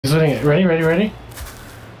He's winning it. Ready, ready, ready?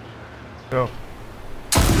 Go.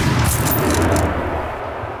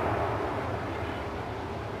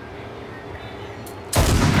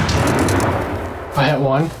 I hit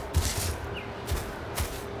one.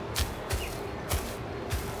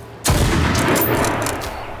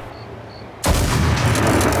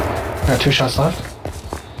 Got 2 shots left.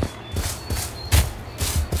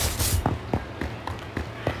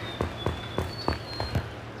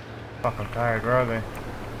 Fuck, I'm tired. Where are they?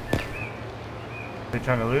 They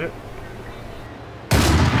trying to loot it?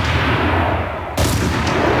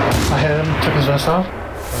 I hit him, took his vest off.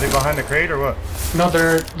 Are they behind the crate or what? No,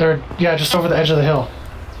 they're yeah, just over the edge of the hill.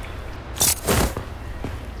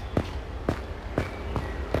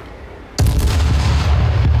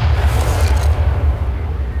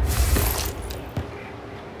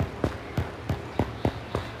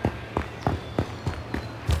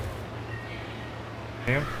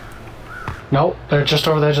 Him? Nope, they're just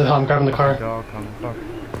over the edge of the hill. I'm grabbing the car. Dog coming. Fuck.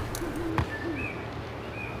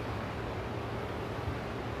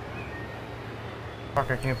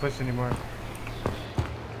 Fuck, I can't push anymore.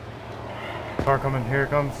 Car coming. Here it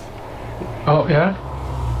comes. Oh, yeah?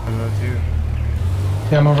 I know it's you.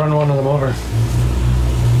 Yeah, I'm gonna run one of them over.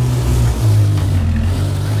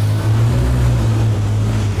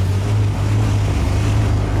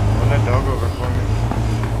 Run that dog over for me.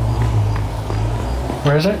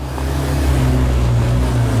 Where is it?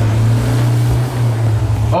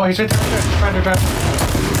 Oh, he's right there. He's trying to drive.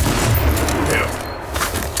 Yeah.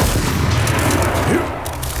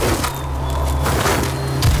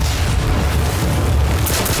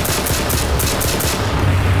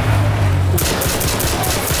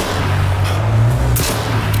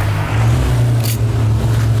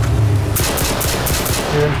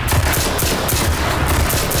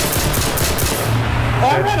 Oh,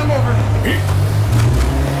 I ran him over!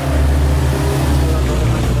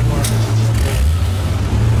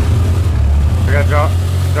 I gotta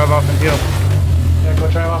drop off and heal. Yeah, go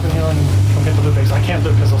drive off and heal and come get the loot base. I can't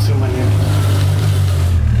loot because they'll see my name.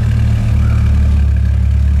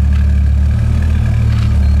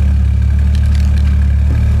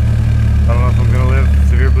 I don't know if I'm gonna live.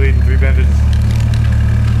 Severe bleeding, 3 bandages.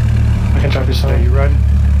 I can drive you some. Yeah, you riding?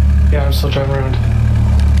 Yeah, I'm still driving around.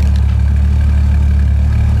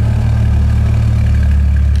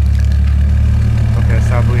 Okay,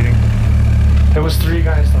 stop bleeding. There was 3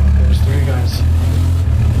 guys though. There was 3 guys.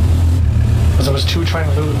 Because there was 2 trying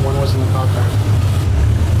to loot and 1 was in the car.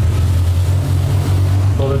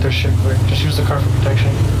 They'll loot their shit quick. Just use the car for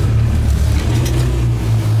protection.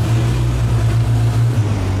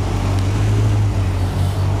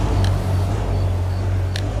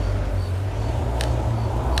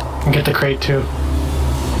 And get the crate too.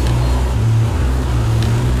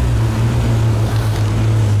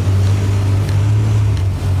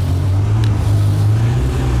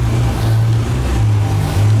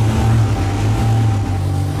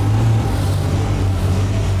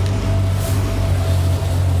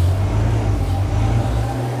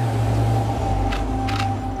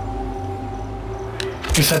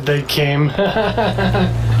 He said they came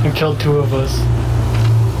and killed 2 of us.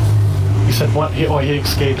 He said one. He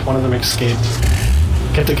escaped. One of them escaped.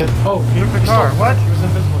 Get. Oh, he took the car. What? He was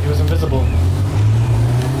invisible. He was invisible.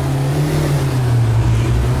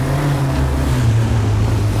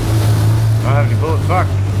 I don't have any bullets. Fuck.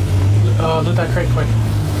 Loot that crate quick.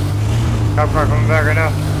 Cop car coming back right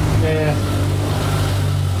now. Yeah.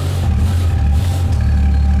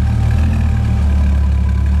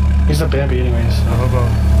 He's a Bambi anyways. A hobo.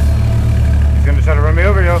 He's gonna try to run me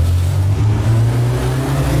over, yo.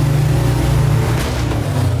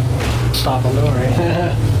 Stop him, don't worry. I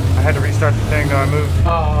had to restart the thing though, I moved.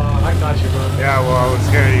 Oh, I got you, bro. Yeah, well, I was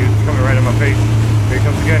scared he was coming right in my face. Here he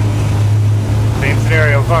comes again. Same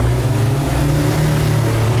scenario, fuck.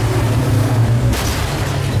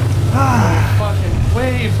 Fucking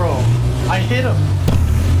way, bro. I hit him.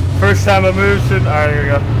 First time I moved, alright, here we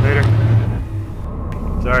go. Later.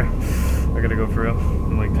 Sorry. I gotta go for real.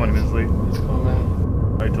 I'm like 20 minutes late. Let's go,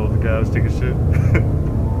 man. I told the guy I was taking shit.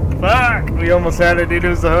 Fuck! We almost had it, dude. It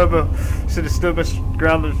was the hobo. Should have stood my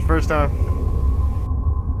ground the first time.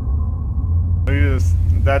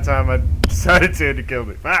 That time I decided to kill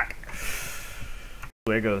me. Fuck!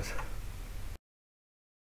 Way it goes.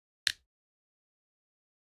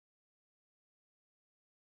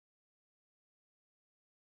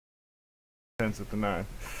 At the 9.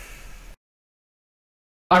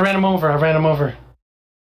 I ran him over.